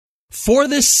For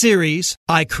this series,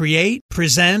 I create,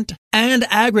 present, and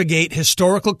aggregate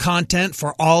historical content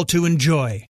for all to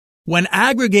enjoy. When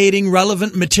aggregating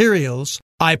relevant materials,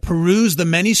 I peruse the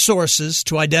many sources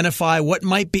to identify what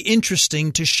might be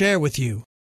interesting to share with you.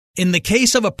 In the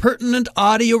case of a pertinent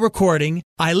audio recording,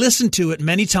 I listen to it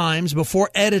many times before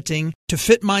editing to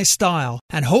fit my style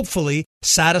and hopefully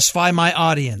satisfy my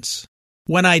audience.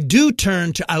 When I do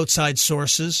turn to outside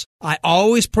sources, I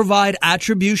always provide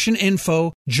attribution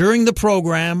info during the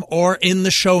program or in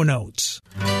the show notes.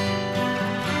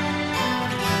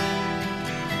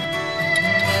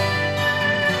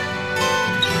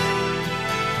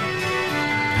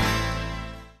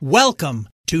 Welcome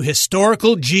to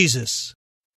Historical Jesus.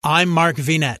 I'm Mark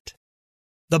Vinet.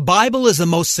 The Bible is the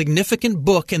most significant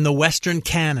book in the Western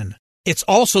canon. It's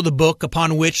also the book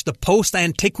upon which the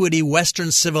post-antiquity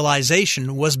Western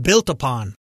civilization was built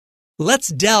upon. Let's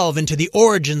delve into the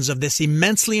origins of this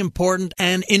immensely important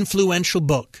and influential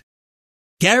book.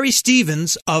 Gary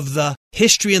Stevens of the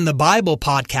History in the Bible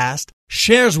podcast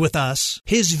shares with us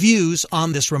his views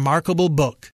on this remarkable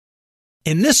book.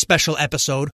 In this special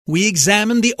episode, we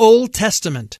examine the Old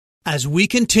Testament as we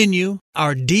continue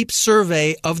our deep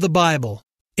survey of the Bible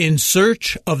in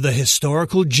search of the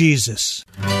historical Jesus.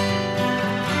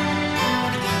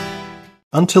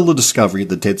 Until the discovery of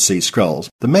the Dead Sea Scrolls,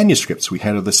 the manuscripts we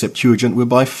had of the Septuagint were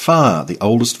by far the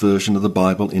oldest version of the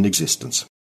Bible in existence.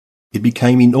 It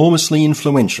became enormously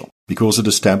influential because it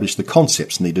established the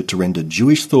concepts needed to render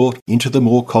Jewish thought into the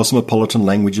more cosmopolitan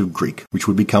language of Greek, which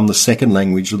would become the second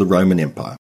language of the Roman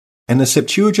Empire. And the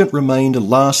Septuagint remained a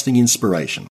lasting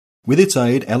inspiration. With its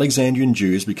aid, Alexandrian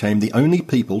Jews became the only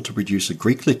people to produce a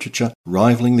Greek literature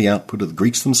rivaling the output of the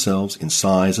Greeks themselves in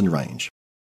size and range.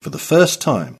 For the first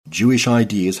time, Jewish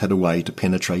ideas had a way to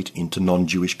penetrate into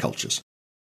non-Jewish cultures.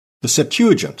 The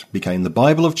Septuagint became the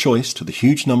Bible of choice to the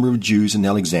huge number of Jews in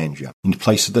Alexandria, in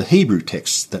place of the Hebrew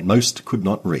texts that most could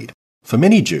not read. For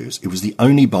many Jews, it was the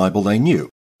only Bible they knew.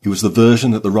 It was the version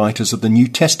that the writers of the New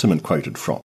Testament quoted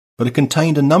from, but it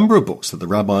contained a number of books that the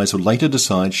rabbis would later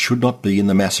decide should not be in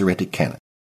the Masoretic canon.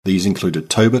 These included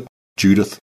Tobit,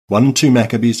 Judith, 1 and 2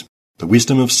 Maccabees, the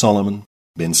Wisdom of Solomon,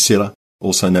 Ben Sira,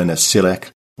 also known as Sirach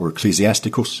or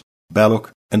Ecclesiasticus, Baruch,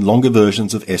 and longer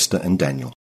versions of Esther and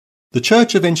Daniel. The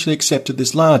Church eventually accepted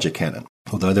this larger canon,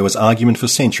 although there was argument for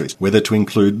centuries whether to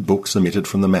include books omitted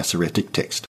from the Masoretic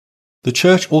text. The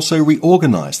Church also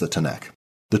reorganized the Tanakh.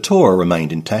 The Torah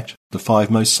remained intact, the 5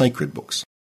 most sacred books.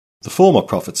 The former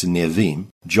prophets in Nevi'im,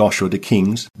 Joshua to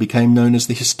Kings, became known as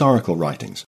the historical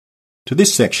writings. To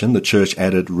this section the Church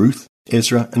added Ruth,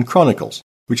 Ezra, and Chronicles,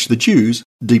 which the Jews,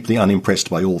 deeply unimpressed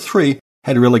by all 3,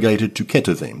 had relegated to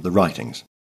Ketuvim, the writings.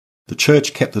 The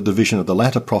Church kept the division of the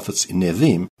latter prophets in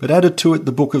Nevi'im, but added to it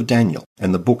the book of Daniel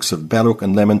and the books of Baruch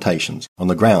and Lamentations, on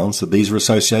the grounds that these were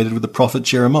associated with the prophet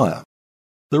Jeremiah.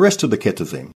 The rest of the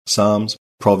Ketuvim, Psalms,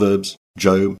 Proverbs,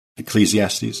 Job,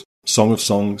 Ecclesiastes, Song of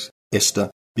Songs, Esther,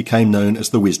 became known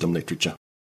as the wisdom literature.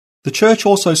 The Church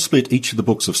also split each of the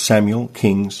books of Samuel,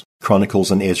 Kings, Chronicles,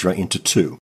 and Ezra into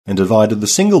 2, and divided the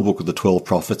single book of the 12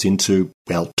 prophets into,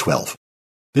 12.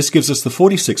 This gives us the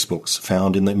 46 books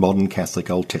found in the modern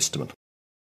Catholic Old Testament.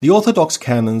 The Orthodox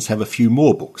canons have a few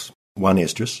more books, 1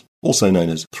 Esdras, also known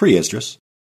as 3 Esdras,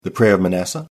 the Prayer of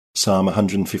Manasseh, Psalm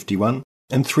 151,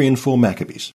 and 3 and 4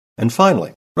 Maccabees. And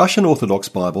finally, Russian Orthodox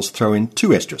Bibles throw in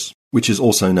 2 Esdras, which is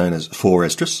also known as 4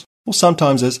 Esdras, or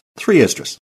sometimes as 3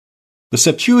 Esdras. The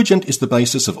Septuagint is the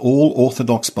basis of all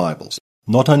Orthodox Bibles,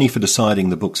 not only for deciding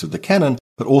the books of the canon,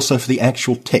 but also for the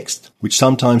actual text, which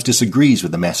sometimes disagrees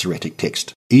with the Masoretic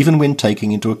text, even when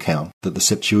taking into account that the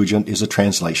Septuagint is a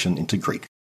translation into Greek.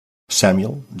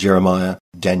 Samuel, Jeremiah,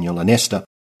 Daniel, and Esther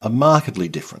are markedly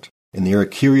different, and there are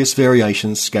curious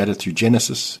variations scattered through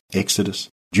Genesis, Exodus,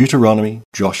 Deuteronomy,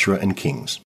 Joshua, and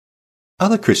Kings.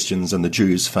 Other Christians and the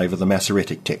Jews favour the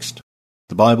Masoretic text.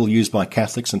 The Bible used by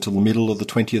Catholics until the middle of the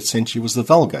 20th century was the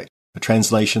Vulgate, a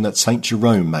translation that St.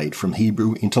 Jerome made from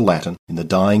Hebrew into Latin in the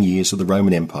dying years of the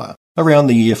Roman Empire, around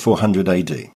the year 400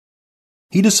 AD.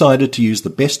 He decided to use the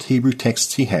best Hebrew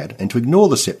texts he had and to ignore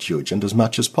the Septuagint as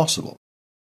much as possible.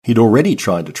 He'd already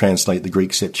tried to translate the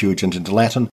Greek Septuagint into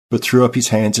Latin, but threw up his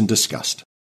hands in disgust.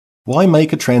 Why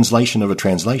make a translation of a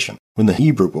translation when the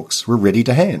Hebrew books were ready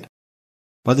to hand?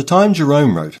 By the time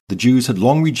Jerome wrote, the Jews had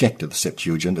long rejected the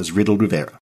Septuagint as riddled with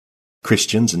error.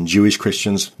 Christians and Jewish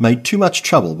Christians made too much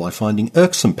trouble by finding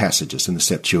irksome passages in the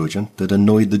Septuagint that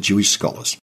annoyed the Jewish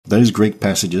scholars. Those Greek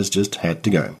passages just had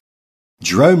to go.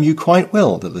 Jerome knew quite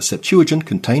well that the Septuagint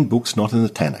contained books not in the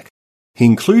Tanakh. He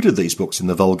included these books in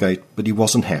the Vulgate, but he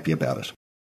wasn't happy about it.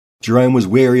 Jerome was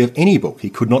wary of any book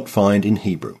he could not find in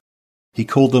Hebrew. He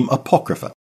called them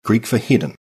apocrypha, Greek for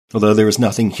hidden, although there is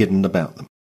nothing hidden about them.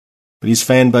 But his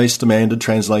fan base demanded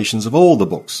translations of all the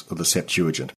books of the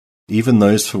Septuagint, even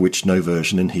those for which no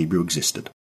version in Hebrew existed.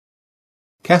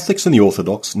 Catholics and the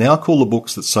Orthodox now call the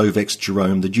books that so vexed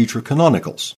Jerome the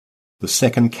Deuterocanonicals, the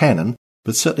second canon,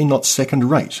 but certainly not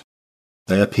second-rate.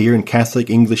 They appear in Catholic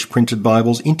English printed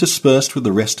Bibles interspersed with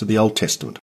the rest of the Old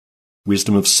Testament.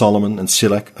 Wisdom of Solomon and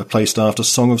Sirach are placed after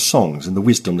Song of Songs in the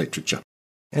wisdom literature,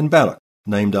 and Baruch,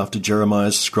 named after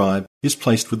Jeremiah's scribe, is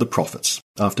placed with the prophets,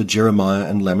 after Jeremiah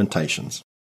and Lamentations.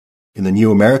 In the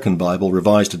New American Bible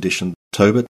Revised Edition,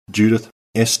 Tobit, Judith,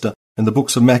 Esther, and the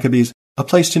books of Maccabees are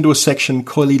placed into a section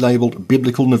coyly labelled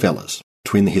Biblical Novellas,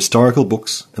 between the historical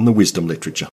books and the wisdom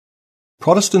literature.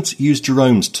 Protestants use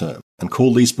Jerome's term and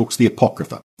call these books the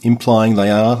Apocrypha, implying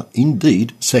they are,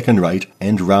 indeed, second-rate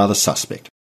and rather suspect.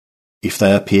 If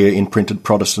they appear in printed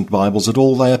Protestant Bibles at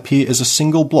all, they appear as a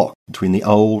single block between the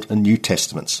Old and New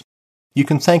Testaments. You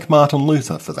can thank Martin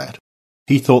Luther for that.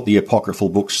 He thought the apocryphal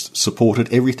books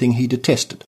supported everything he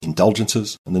detested,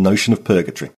 indulgences and the notion of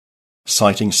purgatory.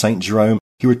 Citing St. Jerome,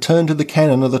 he returned to the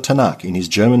canon of the Tanakh in his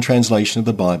German translation of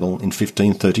the Bible in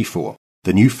 1534.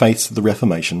 The new faiths of the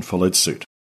Reformation followed suit.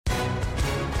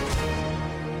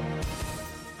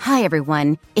 Hi,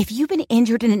 everyone. If you've been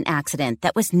injured in an accident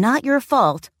that was not your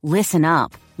fault, listen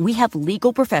up. We have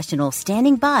legal professionals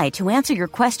standing by to answer your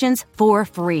questions for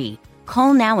free.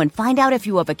 Call now and find out if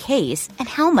you have a case and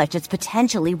how much it's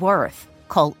potentially worth.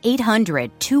 Call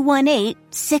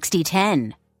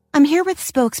 800-218-6010. I'm here with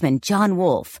spokesman John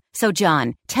Wolf. So,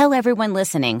 John, tell everyone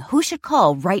listening who should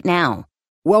call right now.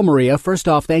 Well, Maria, first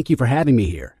off, thank you for having me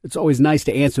here. It's always nice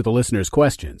to answer the listeners'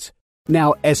 questions.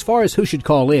 Now, as far as who should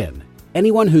call in,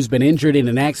 anyone who's been injured in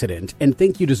an accident and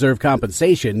think you deserve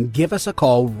compensation, give us a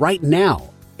call right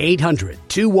now.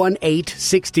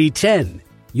 800-218-6010.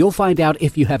 You'll find out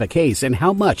if you have a case and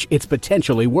how much it's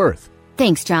potentially worth.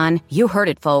 Thanks, John. You heard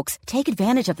it, folks. Take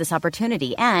advantage of this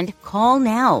opportunity and call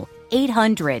now.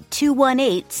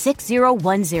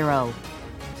 800-218-6010.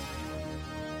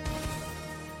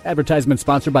 Advertisement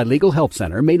sponsored by Legal Help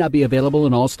Center. May not be available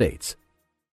in all states.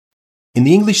 In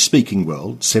the English-speaking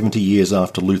world, 70 years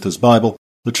after Luther's Bible,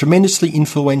 the tremendously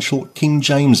influential King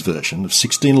James Version of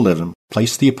 1611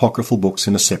 placed the apocryphal books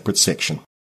in a separate section.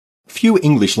 Few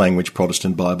English-language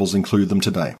Protestant Bibles include them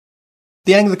today.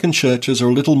 The Anglican churches are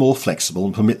a little more flexible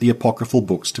and permit the apocryphal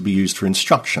books to be used for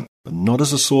instruction, but not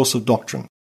as a source of doctrine.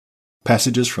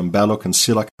 Passages from Baruch and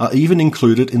Sirach are even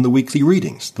included in the weekly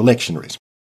readings, the lectionaries.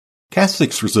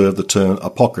 Catholics reserve the term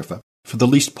Apocrypha for the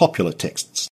least popular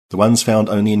texts, the ones found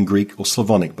only in Greek or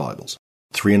Slavonic Bibles,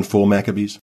 3 and 4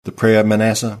 Maccabees, the Prayer of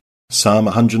Manasseh, Psalm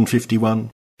 151,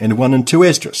 and 1 and 2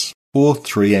 Esdras, or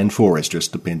 3 and 4 Esdras,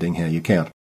 depending how you count.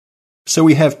 So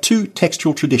we have two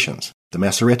textual traditions, the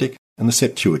Masoretic and the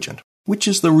Septuagint. Which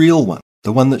is the real one,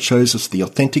 the one that shows us the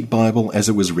authentic Bible as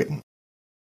it was written?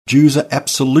 Jews are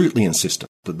absolutely insistent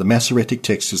that the Masoretic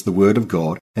text is the Word of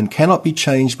God and cannot be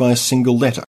changed by a single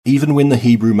letter, even when the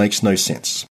Hebrew makes no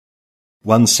sense.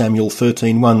 1 Samuel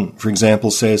 13:1, for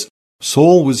example, says,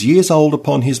 Saul was years old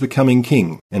upon his becoming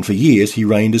king, and for years he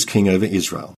reigned as king over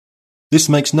Israel. This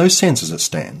makes no sense as it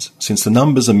stands, since the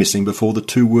numbers are missing before the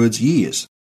two words years.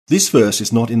 This verse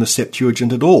is not in the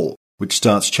Septuagint at all, which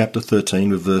starts chapter 13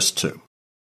 with verse 2.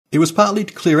 It was partly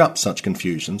to clear up such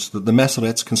confusions that the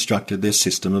Masoretes constructed their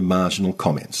system of marginal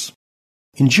comments.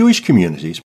 In Jewish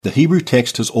communities, the Hebrew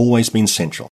text has always been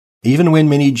central, even when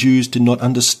many Jews did not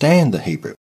understand the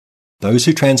Hebrew. Those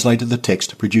who translated the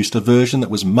text produced a version that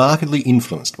was markedly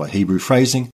influenced by Hebrew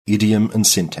phrasing, idiom, and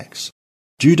syntax.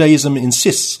 Judaism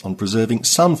insists on preserving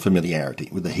some familiarity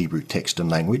with the Hebrew text and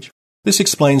language. This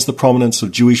explains the prominence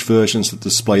of Jewish versions that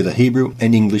display the Hebrew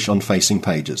and English on facing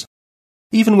pages.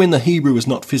 Even when the Hebrew is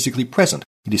not physically present,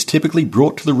 it is typically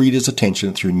brought to the reader's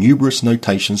attention through numerous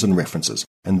notations and references,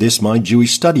 and this my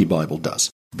Jewish Study Bible does,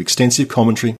 with extensive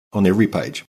commentary on every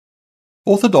page.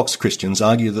 Orthodox Christians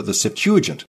argue that the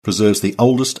Septuagint preserves the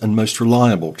oldest and most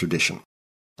reliable tradition.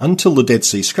 Until the Dead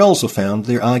Sea Scrolls were found,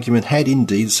 their argument had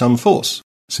indeed some force,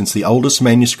 since the oldest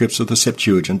manuscripts of the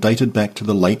Septuagint dated back to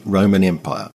the late Roman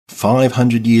Empire,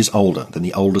 500 years older than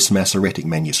the oldest Masoretic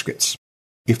manuscripts.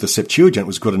 If the Septuagint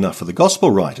was good enough for the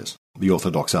Gospel writers, the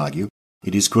Orthodox argue,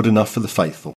 it is good enough for the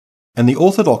faithful. And the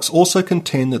Orthodox also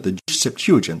contend that the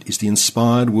Septuagint is the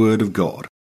inspired Word of God,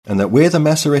 and that where the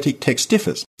Masoretic text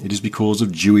differs, it is because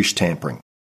of Jewish tampering.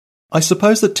 I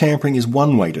suppose that tampering is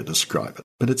one way to describe it,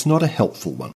 but it's not a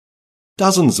helpful one.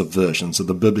 Dozens of versions of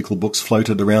the biblical books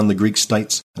floated around the Greek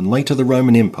states and later the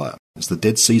Roman Empire, as the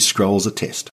Dead Sea Scrolls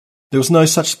attest. There was no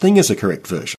such thing as a correct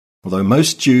version, although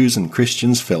most Jews and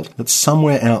Christians felt that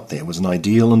somewhere out there was an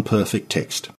ideal and perfect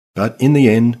text. But in the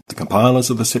end, the compilers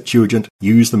of the Septuagint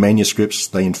used the manuscripts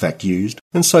they in fact used,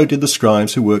 and so did the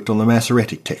scribes who worked on the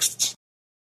Masoretic texts.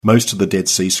 Most of the Dead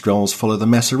Sea Scrolls follow the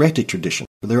Masoretic tradition,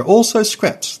 but there are also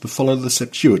scraps that follow the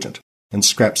Septuagint, and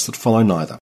scraps that follow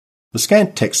neither. The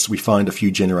scant texts we find a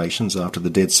few generations after the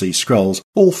Dead Sea Scrolls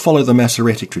all follow the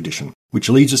Masoretic tradition, which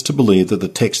leads us to believe that the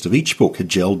text of each book had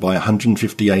gelled by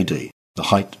 150 AD, the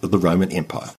height of the Roman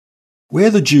Empire. Where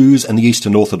the Jews and the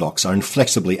Eastern Orthodox are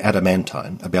inflexibly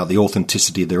adamantine about the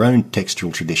authenticity of their own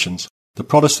textual traditions, the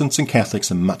Protestants and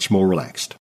Catholics are much more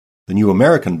relaxed. The New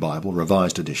American Bible,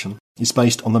 Revised Edition, is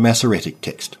based on the Masoretic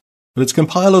text, but its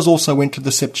compilers also went to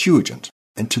the Septuagint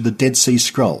and to the Dead Sea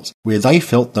Scrolls, where they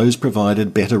felt those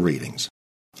provided better readings.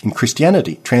 In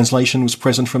Christianity, translation was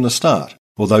present from the start.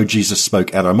 Although Jesus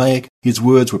spoke Aramaic, his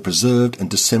words were preserved and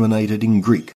disseminated in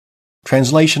Greek.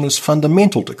 Translation was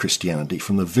fundamental to Christianity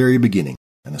from the very beginning,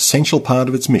 an essential part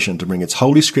of its mission to bring its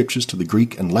holy scriptures to the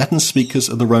Greek and Latin speakers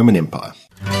of the Roman Empire.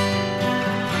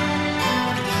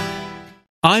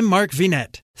 I'm Mark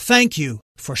Vinet. Thank you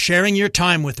for sharing your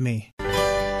time with me.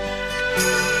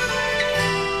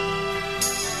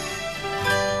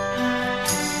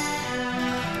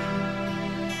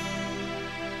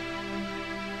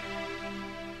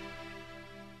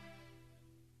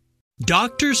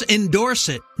 Doctors endorse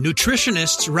it,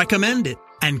 nutritionists recommend it,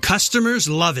 and customers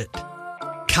love it.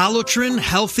 Calotren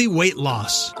Healthy Weight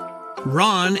Loss.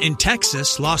 Ron in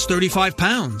Texas lost 35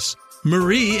 pounds.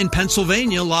 Marie in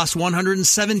Pennsylvania lost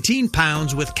 117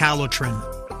 pounds with Calotren.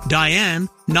 Diane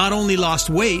not only lost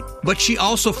weight, but she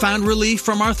also found relief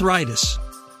from arthritis.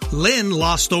 Lynn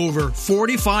lost over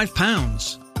 45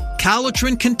 pounds.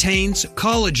 Calotren contains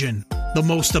collagen, the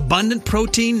most abundant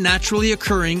protein naturally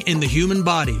occurring in the human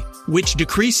body, which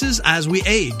decreases as we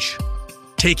age.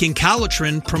 Taking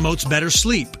Calotren promotes better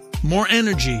sleep, more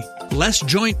energy, less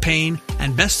joint pain,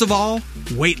 and best of all,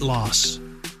 weight loss.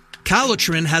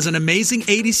 Calotren has an amazing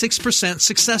 86%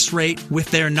 success rate with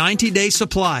their 90-day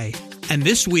supply. And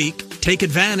this week, take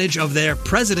advantage of their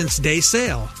President's Day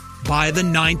sale. Buy the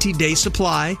 90-day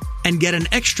supply and get an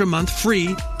extra month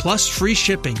free plus free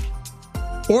shipping.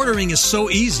 Ordering is so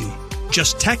easy.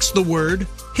 Just text the word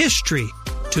HISTORY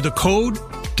to the code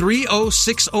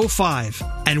 30605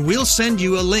 and we'll send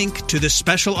you a link to this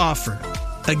special offer.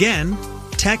 Again,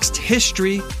 text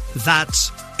HISTORY,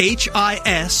 that's HISTORY,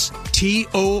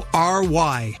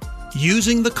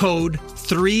 using the code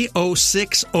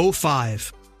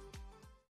 30605.